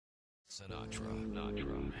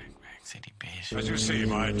As you see,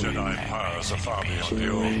 my Jedi powers are far beyond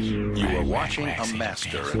yours. You are watching a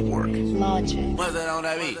master at work. Logic. What's that on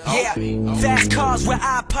that beat? Yeah, fast cars with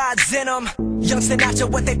iPods in them. Young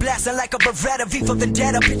Sinatra, what they blasting like a Beretta. V for the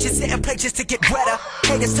data, bitches hitting play just to get wetter.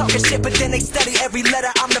 Haters talking shit, but then they study every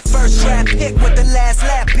letter. I'm the first draft pick with the last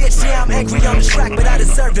lap, bitch. Yeah, I'm angry on the track, but I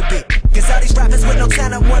deserve to be. Cause all these rappers with no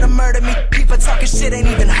talent wanna murder me. People talking shit ain't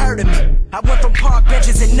even heard of me. I went from park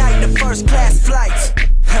benches at night to first class flights.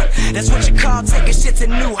 That's what you call taking shit to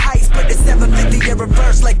new heights. Put the 750 in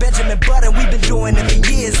reverse like Benjamin Button. We've been doing it for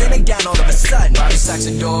years and they down all of a sudden. Bobby Sacks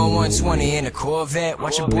are doing 120 in a Corvette.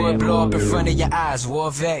 Watch your boy blow up in front of your eyes,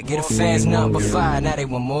 Warvet. Get a fans nothing but fire, now they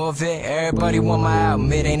want more of it. Everybody want my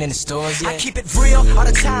album, it ain't in the stores yet. I keep it real all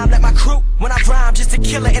the time, like my crew. When I rhyme, just a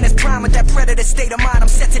killer in his prime. With that predator state of mind, I'm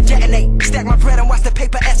set to detonate. Stack my bread and watch the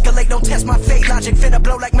paper escalate. Don't test my fate, logic finna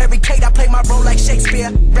blow like Mary Kate. I play my role like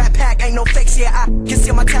Shakespeare. Rap pack, ain't no fakes here. I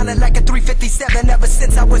conceal my talent like a 357. Ever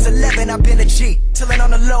since I was 11, I've been a G. Chillin'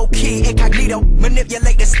 on the low key, incognito.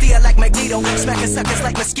 Manipulate the steel like Magneto. Smacking suckers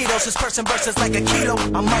like mosquitoes. This person versus like a kilo.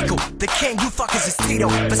 I'm Michael, the king, you fuckers is Tito.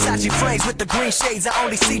 Versace frames with the green shades, I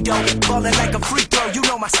only see dough. Ballin' like a free throw, you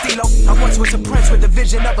know my stilo. I once was a prince with the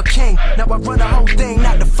vision of a king. Now I run the whole thing,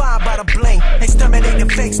 not defined by the bling. Exterminate the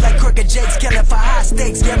fakes like crooked jakes. Killing for high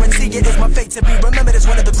stakes, guarantee it is my fate to be remembered as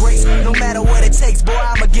one of the greats. No matter what it takes, boy,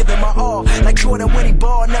 I'ma give it my all. Like Jordan when he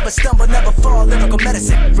ball, never stumble, never fall. Lyrical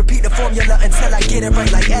medicine, repeat the formula until I get it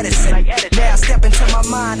right like Edison. Now I step into my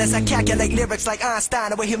mind as I calculate lyrics like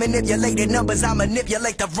Einstein. The way he manipulated numbers, I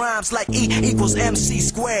manipulate the rhymes like E equals MC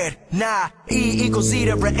squared. Nah, E equals E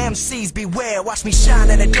to the MCs, beware. Watch me shine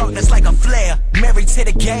in the darkness like a flare. Married to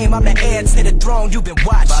the game, I'm the heir to the throne you've been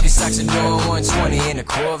watching. Bobby Sacks are doing 120 in a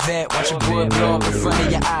Corvette. Watch your boy blow up in front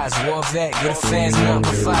of your eyes, Warvet. Get the fans nothing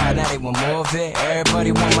but fire, now they want more of it.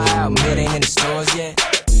 Everybody want my album, it ain't in the stores yet.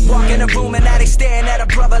 Walk in the room and now they staring at a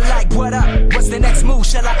brother like, what up? What's the next move?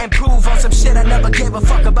 Shall I improve on some shit I never gave a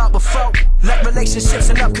fuck about before? Like relationships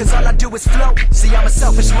enough cause all I do is float. See, I'm a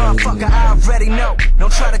selfish motherfucker, I already know.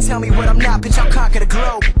 Don't try to tell me what I'm not, bitch, I'll conquer the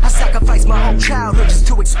globe. I sacrifice my whole childhood just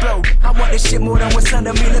to explode. I want this shit more than what's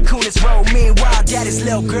under me, Lacuna's roll. Meanwhile, daddy's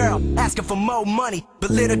little girl asking for more money. But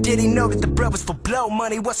little did he know that the bread was for blow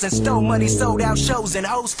money. What's in store money, sold out shows and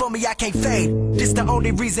hoes for me, I can't fade. This the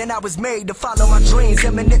only reason I was made, to follow my dreams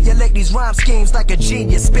and manipulate these rhyme schemes like a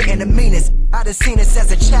genius, spitting the meanest. I done seen this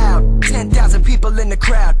as a child. 10,000 people in the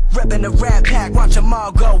crowd, repping the rap pack, watch them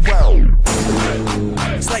all go whoa.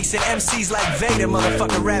 Slicing MCs like Vader,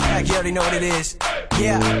 motherfucker. Rap pack, you already know what it is.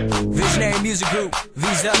 Yeah, visionary music group,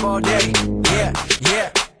 V's up all day. Yeah,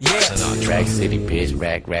 yeah. Yeah. Rack City, bitch,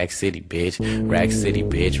 rack city, bitch, rack city,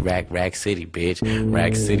 bitch, rack city, bitch,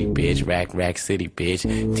 rack city, bitch, rack city, bitch,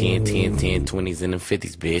 10, 20s and the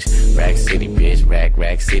 50s, bitch, rack city, bitch,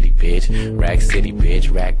 rack city, bitch, rack city, bitch,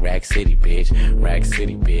 rack city, bitch, rack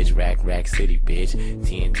city, bitch, rack city, bitch,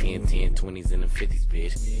 10, 20s and the 50s,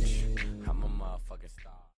 bitch.